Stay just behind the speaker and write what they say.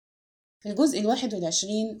الجزء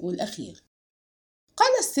 21 والأخير. قال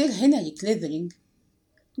السير هنري كليفرينج: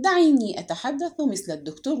 دعيني أتحدث مثل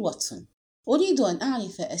الدكتور واتسون، أريد أن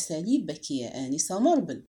أعرف أساليبك يا آنسة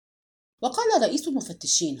ماربل. وقال رئيس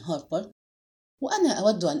المفتشين هاربر: وأنا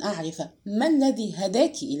أود أن أعرف ما الذي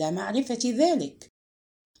هداك إلى معرفة ذلك.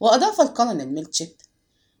 وأضاف الكولونيل ميلتشيت: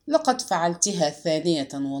 لقد فعلتها ثانية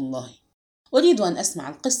والله، أريد أن أسمع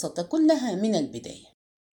القصة كلها من البداية.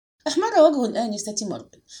 أحمر وجه الآنسة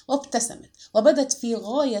ماربل وابتسمت وبدت في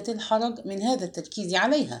غاية الحرج من هذا التركيز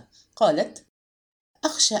عليها. قالت: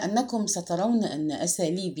 أخشى أنكم سترون أن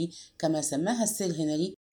أساليبي، كما سماها السير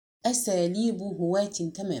هنري، أساليب هواة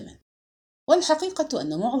تماما. والحقيقة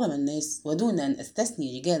أن معظم الناس، ودون أن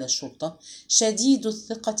أستثني رجال الشرطة، شديد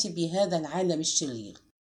الثقة بهذا العالم الشرير،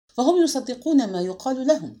 فهم يصدقون ما يقال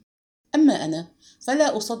لهم. أما أنا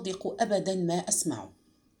فلا أصدق أبدا ما أسمعه،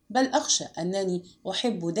 بل أخشى أنني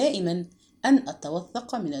أحب دائما أن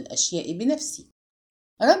أتوثق من الأشياء بنفسي.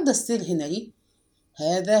 رد السير هنري: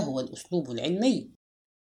 هذا هو الأسلوب العلمي.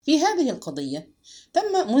 في هذه القضية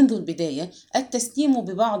تم منذ البداية التسليم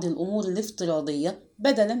ببعض الأمور الافتراضية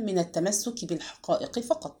بدلا من التمسك بالحقائق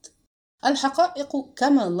فقط. الحقائق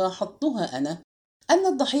كما لاحظتها أنا أن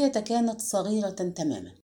الضحية كانت صغيرة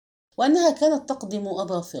تماما، وأنها كانت تقضم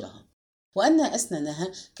أظافرها، وأن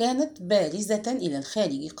أسنانها كانت بارزة إلى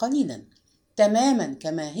الخارج قليلا، تماما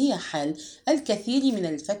كما هي حال الكثير من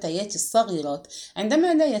الفتيات الصغيرات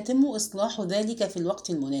عندما لا يتم إصلاح ذلك في الوقت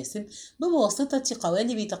المناسب بواسطة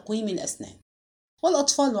قوالب تقويم الأسنان.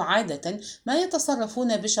 والأطفال عادة ما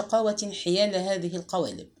يتصرفون بشقاوة حيال هذه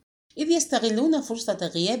القوالب، إذ يستغلون فرصة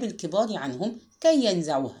غياب الكبار عنهم كي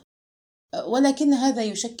ينزعوها. ولكن هذا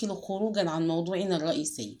يشكل خروجا عن موضوعنا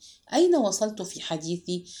الرئيسي. أين وصلت في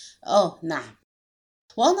حديثي؟ نعم.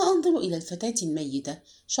 وأنا أنظر إلى الفتاة الميتة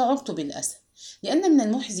شعرت بالأسى، لأن من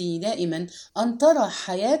المحزن دائما أن ترى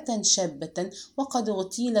حياة شابة وقد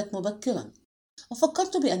اغتيلت مبكرا.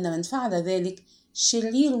 وفكرت بأن من فعل ذلك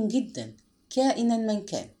شرير جدا، كائنا من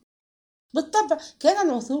كان. بالطبع كان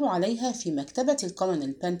العثور عليها في مكتبة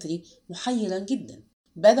الكولونيل بانتري محيرا جدا،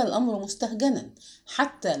 بل الأمر مستهجنا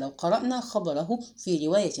حتى لو قرأنا خبره في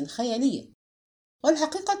رواية خيالية.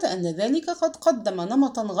 والحقيقة أن ذلك قد قدم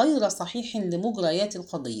نمطا غير صحيح لمجريات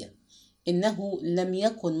القضية. إنه لم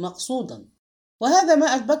يكن مقصودا، وهذا ما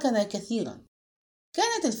أربكنا كثيرا.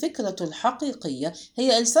 كانت الفكرة الحقيقية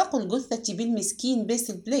هي إلصاق الجثة بالمسكين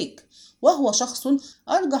باسل بليك، وهو شخص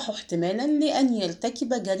أرجح احتمالا لأن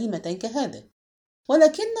يرتكب جريمة كهذا.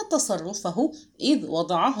 ولكن تصرفه إذ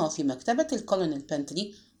وضعها في مكتبة الكولونيل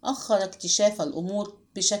بانتري أخر اكتشاف الأمور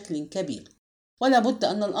بشكل كبير. ولا بد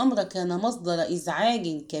أن الأمر كان مصدر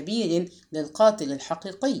إزعاج كبير للقاتل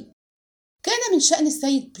الحقيقي. كان من شأن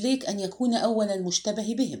السيد بليك أن يكون أول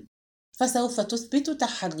المشتبه بهم، فسوف تثبت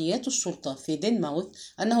تحريات الشرطة في دينماوث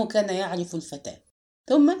أنه كان يعرف الفتاة،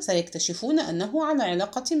 ثم سيكتشفون أنه على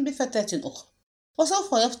علاقة بفتاة أخرى،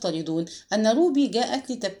 وسوف يفترضون أن روبي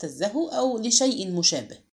جاءت لتبتزه أو لشيء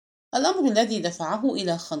مشابه، الأمر الذي دفعه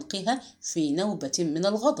إلى خنقها في نوبة من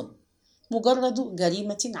الغضب، مجرد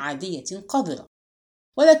جريمة عادية قذرة.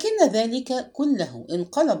 ولكن ذلك كله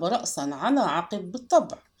انقلب رأسا على عقب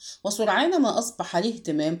بالطبع، وسرعان ما أصبح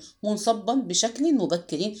الاهتمام منصبا بشكل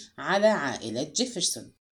مبكر على عائلة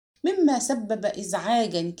جيفرسون، مما سبب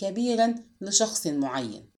إزعاجا كبيرا لشخص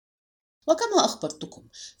معين. وكما أخبرتكم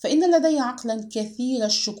فإن لدي عقلا كثير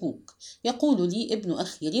الشكوك. يقول لي ابن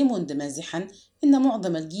أخي ريموند مازحا إن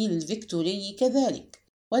معظم الجيل الفيكتوري كذلك،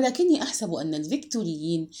 ولكني أحسب أن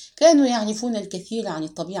الفيكتوريين كانوا يعرفون الكثير عن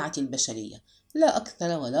الطبيعة البشرية، لا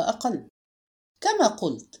أكثر ولا أقل. كما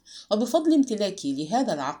قلت، وبفضل امتلاكي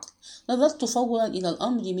لهذا العقل نظرت فورا إلى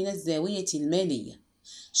الأمر من الزاوية المالية.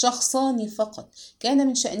 شخصان فقط كان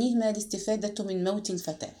من شأنهما الاستفادة من موت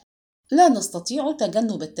الفتاة. لا نستطيع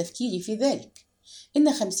تجنب التفكير في ذلك.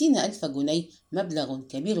 إن 50,000 جنيه مبلغ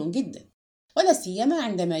كبير جدا، ولا سيما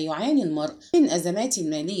عندما يعاني المرء من أزمات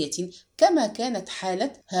مالية كما كانت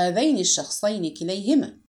حالة هذين الشخصين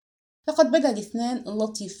كليهما. لقد بدا الاثنان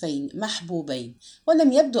لطيفين محبوبين،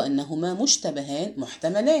 ولم يبدو أنهما مشتبهان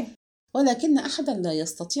محتملان، ولكن أحدا لا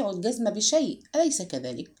يستطيع الجزم بشيء، أليس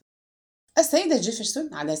كذلك؟ السيدة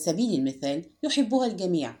جيفرسون على سبيل المثال يحبها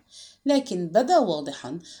الجميع، لكن بدا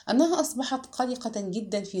واضحا أنها أصبحت قلقة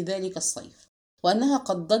جدا في ذلك الصيف، وأنها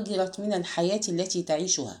قد ضجرت من الحياة التي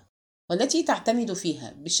تعيشها، والتي تعتمد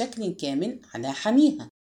فيها بشكل كامل على حميها،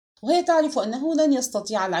 وهي تعرف أنه لن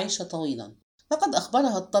يستطيع العيش طويلا. لقد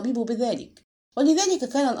أخبرها الطبيب بذلك، ولذلك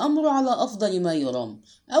كان الأمر على أفضل ما يرام،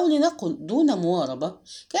 أو لنقل دون مواربة،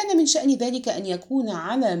 كان من شأن ذلك أن يكون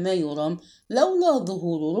على ما يرام لولا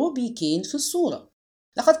ظهور روبي كين في الصورة.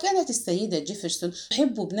 لقد كانت السيدة جيفرسون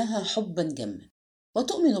تحب ابنها حبا جما،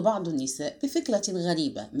 وتؤمن بعض النساء بفكرة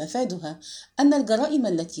غريبة مفادها أن الجرائم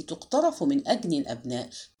التي تقترف من أجل الأبناء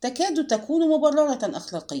تكاد تكون مبررة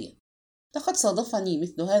أخلاقيا. لقد صادفني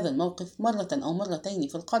مثل هذا الموقف مرة أو مرتين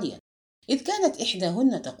في القرية، إذ كانت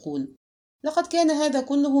إحداهن تقول: لقد كان هذا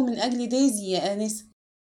كله من أجل دايزي يا آنسة.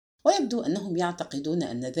 ويبدو أنهم يعتقدون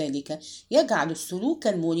أن ذلك يجعل السلوك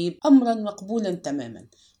المريب أمرا مقبولا تماما،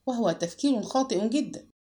 وهو تفكير خاطئ جدا.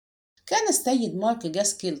 كان السيد مارك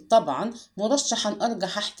جاسكيل طبعا مرشحا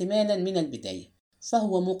أرجح احتمالا من البداية،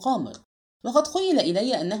 فهو مقامر، وقد خيل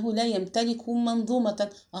إلي أنه لا يمتلك منظومة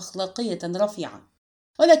أخلاقية رفيعة،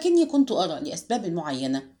 ولكني كنت أرى لأسباب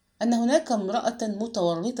معينة أن هناك امرأة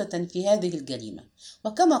متورطة في هذه الجريمة،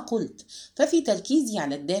 وكما قلت ففي تركيزي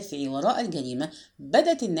على الدافع وراء الجريمة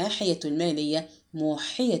بدت الناحية المالية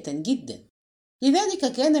موحية جدا.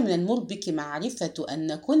 لذلك كان من المربك معرفة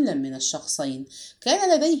أن كل من الشخصين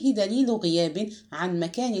كان لديه دليل غياب عن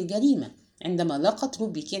مكان الجريمة عندما لاقت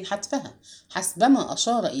روبي كين حتفها، حسبما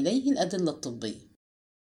أشار إليه الأدلة الطبية.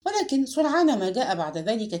 ولكن سرعان ما جاء بعد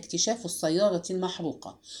ذلك اكتشاف السيارة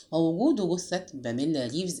المحروقة ووجود جثة باميلا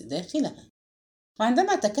ريفز داخلها.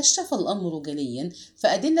 وعندما تكشف الأمر جليا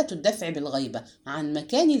فأدلة الدفع بالغيبة عن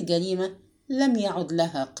مكان الجريمة لم يعد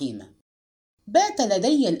لها قيمة. بات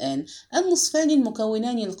لدي الآن النصفان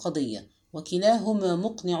المكونان للقضية، وكلاهما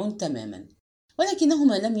مقنع تماما،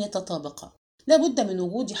 ولكنهما لم يتطابقا. لا بد من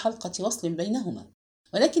وجود حلقة وصل بينهما،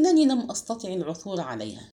 ولكنني لم أستطع العثور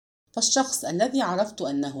عليها. فالشخص الذي عرفت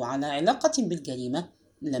أنه على علاقة بالجريمة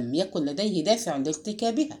لم يكن لديه دافع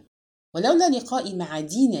لارتكابها، ولولا لقائي مع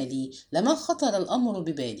دينا لي لما خطر الأمر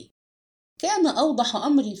ببالي. كان أوضح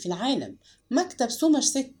أمر في العالم مكتب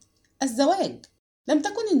سومرست، الزواج. لم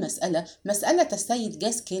تكن المسألة مسألة السيد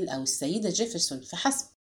جاسكيل أو السيدة جيفرسون فحسب،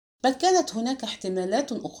 بل كانت هناك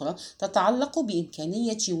احتمالات أخرى تتعلق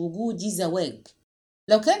بإمكانية وجود زواج.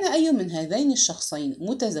 لو كان أي من هذين الشخصين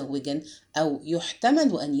متزوجا أو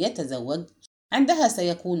يحتمل أن يتزوج، عندها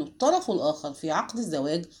سيكون الطرف الآخر في عقد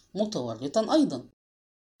الزواج متورطا أيضا.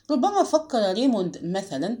 ربما فكر ريموند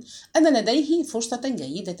مثلا أن لديه فرصة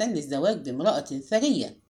جيدة للزواج بامرأة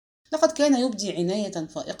ثرية. لقد كان يبدي عناية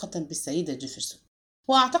فائقة بالسيدة جيفرسون،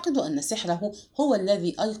 وأعتقد أن سحره هو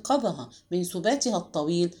الذي أيقظها من سباتها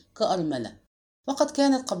الطويل كأرملة، وقد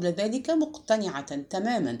كانت قبل ذلك مقتنعة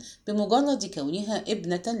تماما بمجرد كونها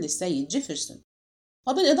ابنة للسيد جيفرسون.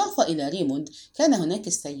 وبالإضافة إلى ريموند كان هناك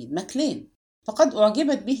السيد ماكلين، فقد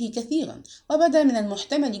أعجبت به كثيرا، وبدا من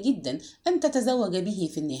المحتمل جدا أن تتزوج به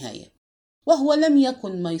في النهاية، وهو لم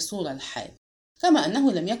يكن ميسور الحال، كما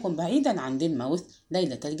أنه لم يكن بعيدا عن دينماوث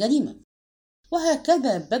ليلة الجريمة.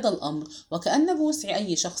 وهكذا بدا الأمر، وكأن بوسع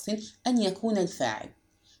أي شخص أن يكون الفاعل.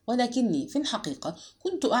 ولكني في الحقيقة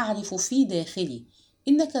كنت أعرف في داخلي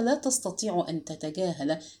إنك لا تستطيع أن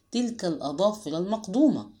تتجاهل تلك الأظافر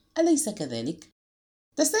المقضومة، أليس كذلك؟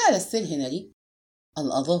 تساءل السير هنري.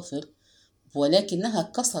 الأظافر؟ ولكنها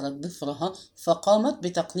كسرت ضفرها فقامت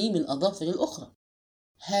بتقليم الأظافر الأخرى.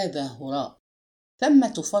 هذا هراء.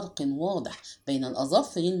 ثمة فرق واضح بين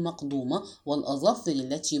الأظافر المقضومة والأظافر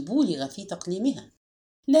التي بولغ في تقليمها.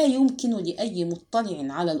 لا يمكن لأي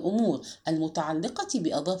مطلع على الأمور المتعلقة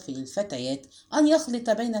بأظافر الفتيات أن يخلط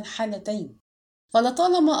بين الحالتين،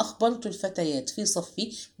 فلطالما أخبرت الفتيات في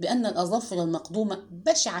صفي بأن الأظافر المقضومة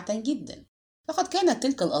بشعة جدا. لقد كانت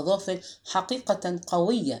تلك الأظافر حقيقة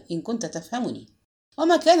قوية إن كنت تفهمني،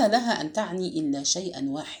 وما كان لها أن تعني إلا شيئا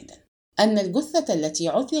واحدا: أن الجثة التي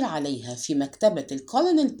عثر عليها في مكتبة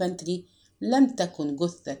الكولونيل بانتري لم تكن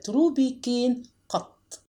جثة روبي كين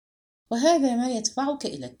قط. وهذا ما يدفعك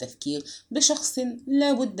إلى التفكير بشخص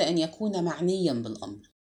لا بد أن يكون معنيا بالأمر،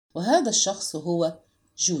 وهذا الشخص هو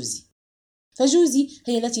جوزي. فجوزي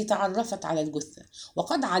هي التي تعرفت على الجثة،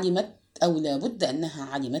 وقد علمت أو لا بد أنها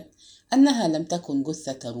علمت أنها لم تكن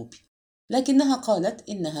جثة روبي، لكنها قالت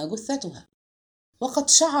إنها جثتها. وقد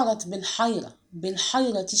شعرت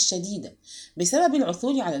بالحيرة الشديدة بسبب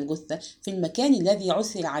العثور على الجثة في المكان الذي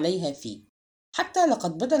عثر عليها فيه، حتى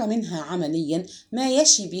لقد بدر منها عمليا ما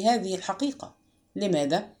يشي بهذه الحقيقة.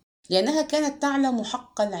 لماذا؟ لأنها كانت تعلم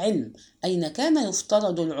حق العلم أين كان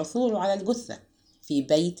يفترض العثور على الجثة: في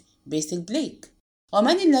بيت بيسل بليك.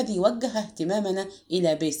 ومن الذي وجه اهتمامنا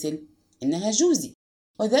إلى بيسل؟ إنها جوزي،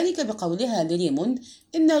 وذلك بقولها لريموند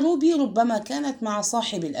إن روبي ربما كانت مع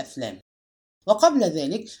صاحب الأفلام، وقبل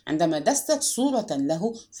ذلك عندما دست صورة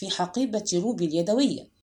له في حقيبة روبي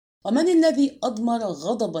اليدوية. ومن الذي أضمر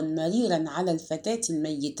غضبا مريرا على الفتاة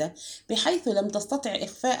الميتة بحيث لم تستطع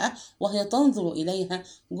إخفاءه وهي تنظر إليها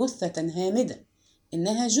جثة هامدة؟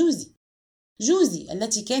 إنها جوزي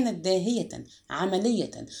التي كانت داهية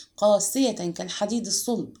عملية قاسية كالحديد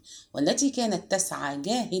الصلب، والتي كانت تسعى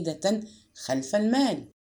جاهدة خلف المال.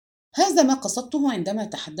 هذا ما قصدته عندما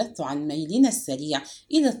تحدثت عن ميلنا السريع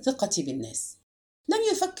إلى الثقة بالناس. لم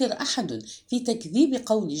يفكر أحد في تكذيب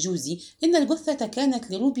قول جوزي إن الجثة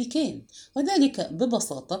كانت لروبي كين، وذلك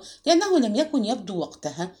ببساطة لأنه لم يكن يبدو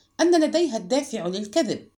وقتها أن لديها الدافع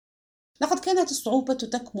للكذب. لقد كانت الصعوبة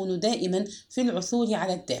تكمن دائما في العثور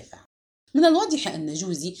على الدافع. من الواضح أن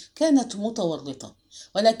جوزي كانت متورطة،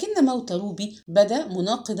 ولكن موت روبي بدا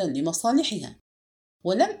مناقضا لمصالحها.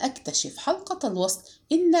 ولم أكتشف حلقة الوصل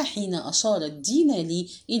إلا حين أشارت دينا لي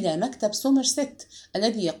إلى مكتب سومرست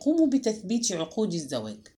الذي يقوم بتثبيت عقود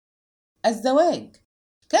الزواج.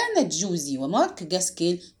 كانت جوزي ومارك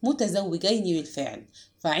جاسكيل متزوجين بالفعل،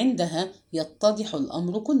 فعندها يتضح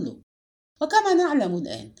الأمر كله. وكما نعلم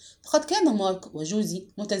الآن، فقد كان مارك وجوزي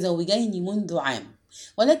متزوجين منذ عام،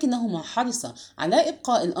 ولكنهما حرصا على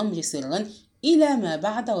إبقاء الأمر سرا إلى ما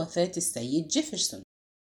بعد وفاة السيد جيفرسون.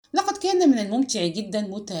 لقد كان من الممتع جدا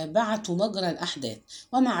متابعة مجرى الأحداث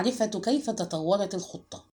ومعرفة كيف تطورت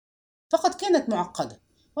الخطة، فقد كانت معقدة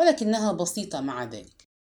ولكنها بسيطة مع ذلك.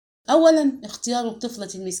 أولا، اختيار الطفلة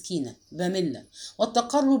المسكينة باميلا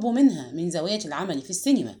والتقرب منها من زاوية العمل في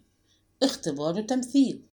السينما، اختبار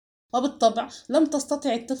تمثيل. وبالطبع لم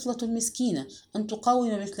تستطع الطفلة المسكينة أن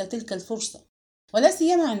تقاوم مثل تلك الفرصة، ولا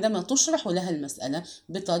سيما عندما تشرح لها المسألة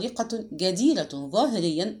بطريقة جديرة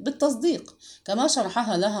ظاهريا بالتصديق كما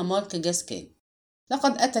شرحها لها مارك جاسكيل.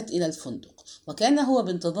 لقد أتت إلى الفندق وكان هو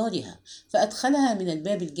بانتظارها، فأدخلها من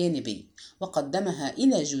الباب الجانبي وقدمها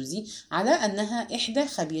إلى جوزي على أنها إحدى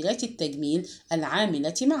خبيرات التجميل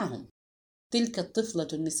العاملة معهم. تلك الطفلة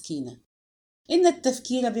المسكينة! إن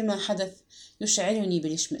التفكير بما حدث يشعرني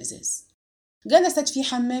بالاشمئزاز. جلست في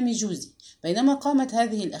حمام جوزي بينما قامت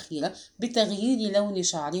هذه الأخيرة بتغيير لون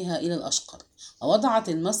شعرها إلى الأشقر، ووضعت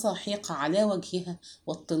المساحيق على وجهها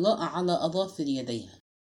واطلاء على أظافر يديها،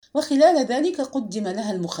 وخلال ذلك قدم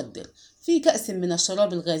لها المخدر في كأس من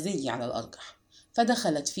الشراب الغازي على الأرجح،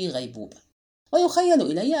 فدخلت في غيبوبة. ويخيل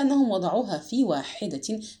إلي أنهم وضعوها في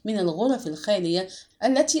واحدة من الغرف الخالية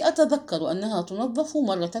التي أتذكر أنها تنظف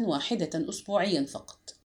مرة واحدة أسبوعيا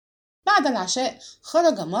فقط. بعد العشاء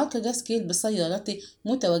خرج مارك جاسكيل بسيارته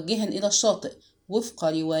متوجها إلى الشاطئ وفق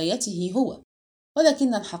روايته هو،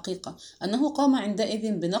 ولكن الحقيقة أنه قام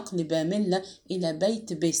عندئذ بنقل باميلا إلى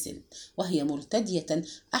بيت بيسل وهي مرتدية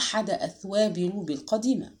أحد أثواب روبي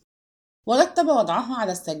القديمة، ورتب وضعها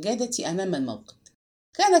على السجادة أمام الموقد.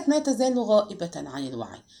 كانت ما تزال غائبة عن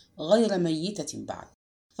الوعي، غير ميتة بعد،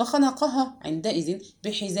 فخنقها عندئذ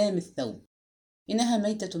بحزام الثوب. إنها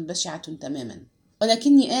ميتة بشعة تماما،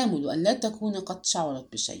 ولكني آمل أن لا تكون قد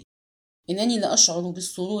شعرت بشيء. إنني لأشعر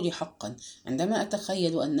بالسرور حقا عندما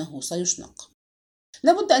أتخيل أنه سيشنق.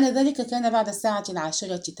 لابد أن ذلك كان بعد الساعة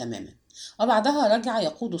 10 تماما، وبعدها رجع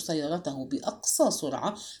يقود سيارته بأقصى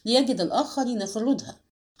سرعة ليجد الآخرين في الردهة،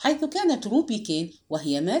 حيث كانت روبي كين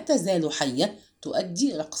وهي ما تزال حية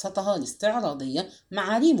تؤدي رقصتها الاستعراضية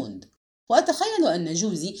مع ريموند. وأتخيل أن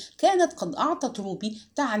جوزي كانت قد أعطت روبي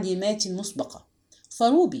تعليمات مسبقة،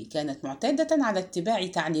 فروبي كانت معتادة على اتباع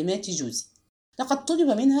تعليمات جوزي. لقد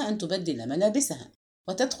طلب منها أن تبدل ملابسها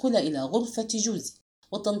وتدخل إلى غرفة جوزي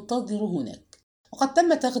وتنتظر هناك، وقد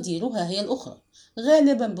تم تخديرها هي الأخرى،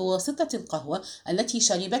 غالبا بواسطة القهوة التي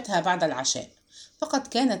شربتها بعد العشاء، فقد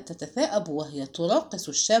كانت تتثاءب وهي تراقص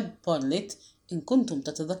الشاب بارليت إن كنتم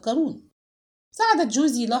تتذكرون. ساعدت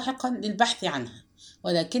جوزي لاحقا للبحث عنها،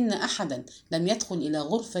 ولكن أحدا لم يدخل إلى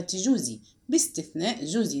غرفة جوزي باستثناء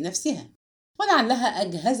جوزي نفسها، ولعلها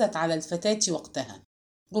أجهزت على الفتاة وقتها،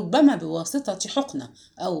 ربما بواسطة حقنة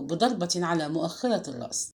أو بضربة على مؤخرة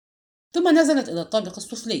الرأس. ثم نزلت إلى الطابق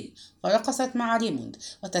السفلي فرقصت مع ريموند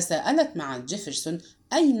وتساءلت مع جيفرسون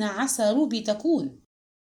أين عسى روبي تكون.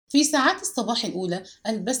 في ساعات الصباح الأولى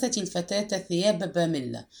ألبست الفتاة ثياب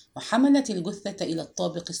باميلا وحملت الجثة إلى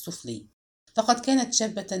الطابق السفلي، فقد كانت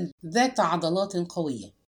شابة ذات عضلات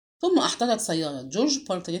قوية. ثم احترت سيارة جورج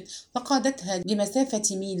بورتريت فقادتها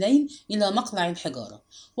لمسافة ميلين إلى مقلع الحجارة،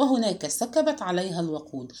 وهناك سكبت عليها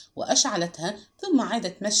الوقود وأشعلتها، ثم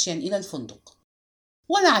عادت مشيا إلى الفندق.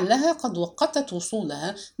 ولعلها قد وقتت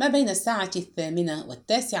وصولها ما بين الساعة 8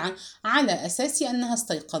 و9 على أساس أنها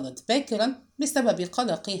استيقظت باكرا بسبب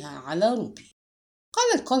قلقها على روبي.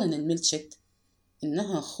 قال الكولونيل ميلتشيت: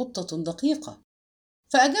 إنها خطة دقيقة.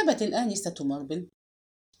 فأجابت الآنسة ماربل: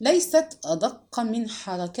 ليست أدق من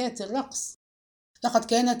حركات الرقص. لقد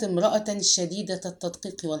كانت امرأة شديدة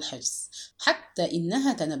التدقيق والحرص، حتى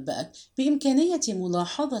إنها تنبأت بإمكانية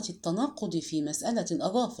ملاحظة التناقض في مسألة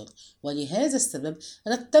الأظافر، ولهذا السبب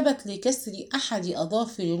رتبت لكسر أحد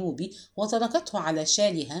أظافر روبي وتركته على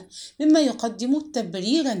شالها، مما يقدم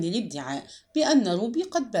تبريرا للادعاء بأن روبي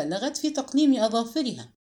قد بالغت في تقليم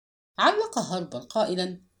أظافرها. علق هاربر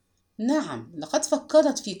قائلا: نعم، لقد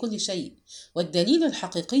فكرت في كل شيء، والدليل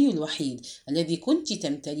الحقيقي الوحيد الذي كنت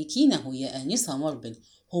تمتلكينه يا آنسة ماربل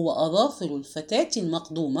هو أظافر الفتاة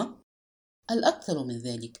المقدومة. الأكثر من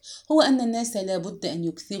ذلك هو أن الناس لا بد أن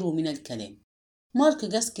يكثروا من الكلام. مارك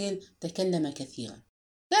جاسكيل تكلم كثيرا.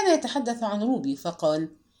 كان يتحدث عن روبي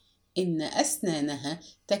فقال إن أسنانها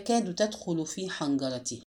تكاد تدخل في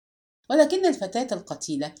حنجرتها، ولكن الفتاة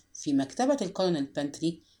القتيلة في مكتبة الكولونيل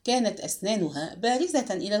بانتري كانت أسنانها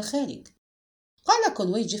بارزة إلى الخارج. قال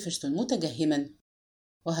كونوي جيفرسون متجهما: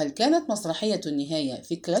 وهل كانت مسرحية النهاية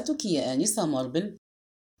فكرتك يا آنسة ماربل؟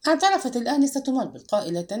 اعترفت الآنسة ماربل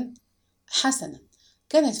قائلة: حسنا،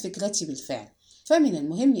 كانت فكرتي بالفعل، فمن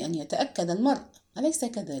المهم أن يتأكد المرء، أليس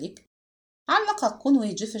كذلك؟ علق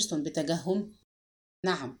كونوي جيفرسون بتجهم: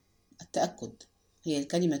 نعم، التأكد هي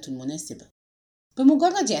الكلمة المناسبة.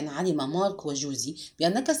 بمجرد أن علم مارك وجوزي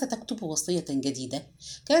بأنك ستكتب وصية جديدة،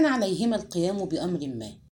 كان عليهما القيام بأمر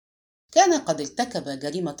ما. كان قد ارتكب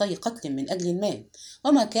جريمتي قتل من أجل المال،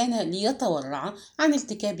 وما كان ليتورع عن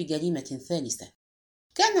ارتكاب جريمة ثالثة.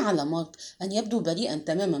 كان على مارك أن يبدو بريئا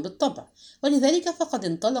تماما بالطبع، ولذلك فقد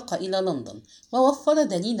انطلق إلى لندن ووفر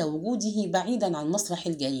دليل وجوده بعيدا عن مسرح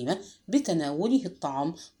الجريمة بتناوله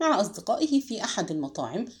الطعام مع أصدقائه في أحد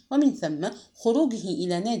المطاعم، ومن ثم خروجه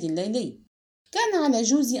إلى نادي ليلي. كان على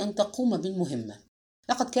جوزي أن تقوم بالمهمة.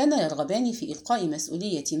 لقد كان يرغبان في إلقاء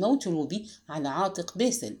مسؤولية موت روبي على عاتق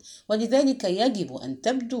باسل، ولذلك يجب أن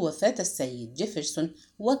تبدو وفاة السيد جيفرسون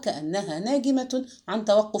وكأنها ناجمة عن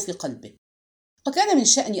توقف قلبه. وكان من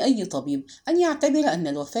شأن أي طبيب أن يعتبر أن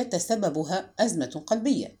الوفاة سببها أزمة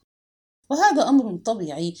قلبية، وهذا أمر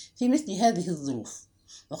طبيعي في مثل هذه الظروف.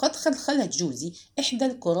 وقد خلخلت جوزي إحدى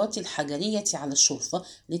الكرات الحجرية على الشرفة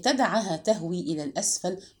لتدعها تهوي إلى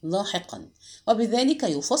الأسفل لاحقا، وبذلك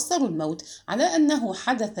يفسر الموت على أنه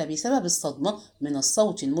حدث بسبب الصدمة من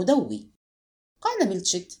الصوت المدوي. قال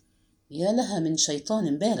ميلتشيت: يا لها من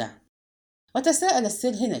شيطان بارع. وتساءل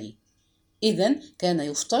السير هنري: إذن كان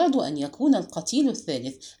يفترض أن يكون القتيل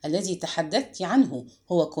الثالث الذي تحدثت عنه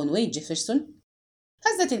هو كونوي جيفرسون؟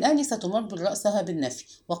 هزت الآنسة ماربل رأسها بالنفي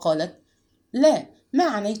وقالت: لا، ما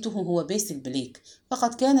عنيته هو باسل بليك،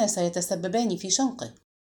 فقد كانا سيتسببان في شنقه.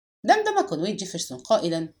 دمدم كونوي جيفرسون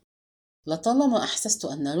قائلا: لطالما أحسست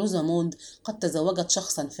أن روزاموند قد تزوجت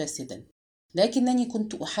شخصا فاسدا، لكنني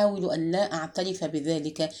كنت أحاول أن لا أعترف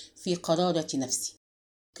بذلك في قرارة نفسي.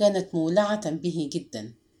 كانت مولعة به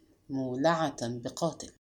جدا، مولعة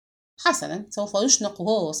بقاتل. حسنا، سوف يشنق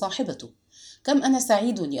هو وصاحبته. كم أنا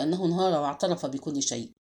سعيد لأنه انهار واعترف بكل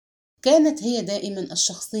شيء. كانت هي دائما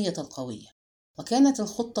الشخصية القوية، وكانت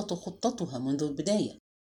الخطة خطتها منذ البداية.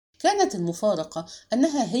 كانت المفارقة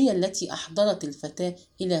أنها هي التي أحضرت الفتاة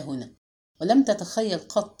إلى هنا، ولم تتخيل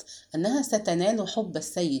قط أنها ستنال حب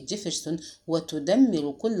السيد جيفرسون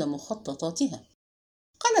وتدمر كل مخططاتها.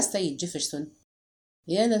 قال السيد جيفرسون: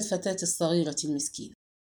 يا للفتاة الصغيرة المسكينة.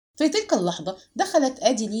 في تلك اللحظة دخلت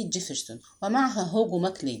أديليد جيفرسون ومعها هوجو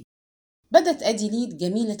ماكلين. بدت أديليد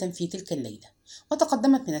جميلة في تلك الليلة،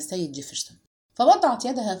 وتقدمت من السيد جيفرسون فوضعت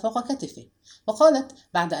يدها فوق كتفه، وقالت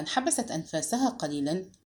بعد أن حبست أنفاسها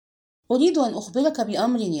قليلا: أريد أن أخبرك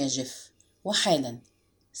بأمر يا جيف، وحالا.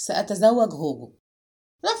 سأتزوج هوجو.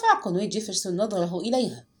 رفع كونوي جيفرسون نظره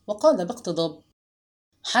إليها وقال باقتضاب: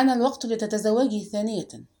 حان الوقت لتتزوجي ثانية.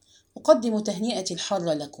 أقدم تهنئتي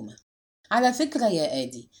الحارة لكما. على فكرة يا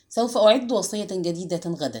آدي، سوف أعد وصية جديدة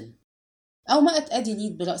غدا. أومأت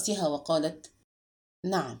أديليد برأسها وقالت: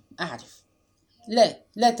 نعم أعرف. لا،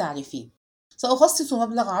 لا تعرفين. سأخصص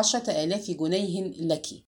مبلغ 10,000 جنيه لك،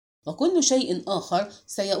 وكل شيء آخر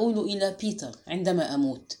سيؤول إلى بيتر عندما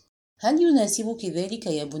أموت. هل يناسبك ذلك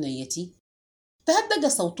يا بنيتي؟ تهدج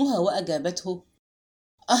صوتها وأجابته: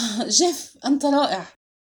 جيف، أنت رائع.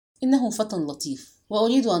 إنه فتى لطيف،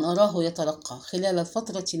 وأريد أن أراه يترقى خلال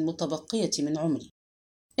الفترة المتبقية من عمري.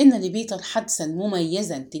 إن لبيتر حدسا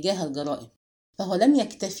مميزا تجاه الجرائم، فهو لم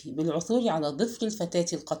يكتفي بالعثور على ضفر الفتاة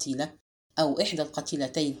القتيلة أو إحدى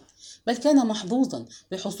القتيلتين، بل كان محظوظا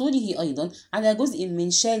بحصوله أيضا على جزء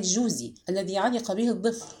من شال جوزي الذي علق به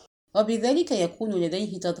الضفر، وبذلك يكون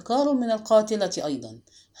لديه تذكار من القاتلة أيضا.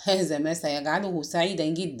 هذا ما سيجعله سعيدا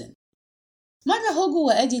جدا. مر هوجو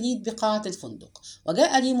وأديليد بقاعة الفندق،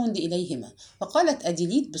 وجاء ريموند إليهما، فقالت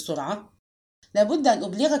أديليد بسرعة: لابد أن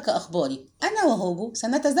أبلغك أخباري، أنا وهوجو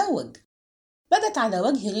سنتزوج. بدت على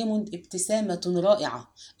وجه ريموند ابتسامة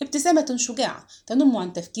رائعة، ابتسامة شجاعة تنم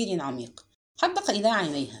عن تفكير عميق. حدق إلى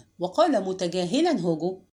عينيها وقال متجاهلا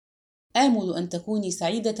هوجو: آمل أن تكوني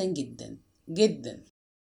سعيدة جدا جدا.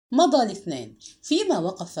 مضى الاثنان فيما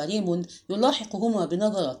وقف ريموند يلاحقهما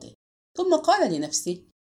بنظراته، ثم قال لنفسه: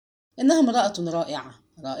 إنها امرأة رائعة،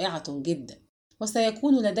 رائعة جدا،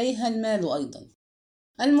 وسيكون لديها المال أيضا.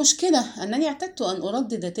 المشكلة أنني اعتدت أن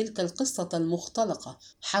أردد تلك القصة المختلقة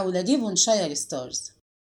حول ديفونشاير ستارز.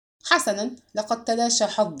 حسنا، لقد تلاشى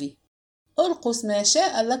حظي. ارقص ما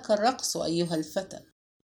شاء لك الرقص أيها الفتى.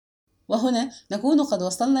 وهنا نكون قد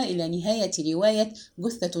وصلنا إلى نهاية رواية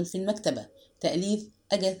جثة في المكتبة، تأليف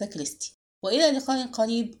أجاثا كريستي. وإلى لقاء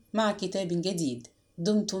قريب مع كتاب جديد.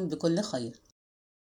 دمتم بكل خير.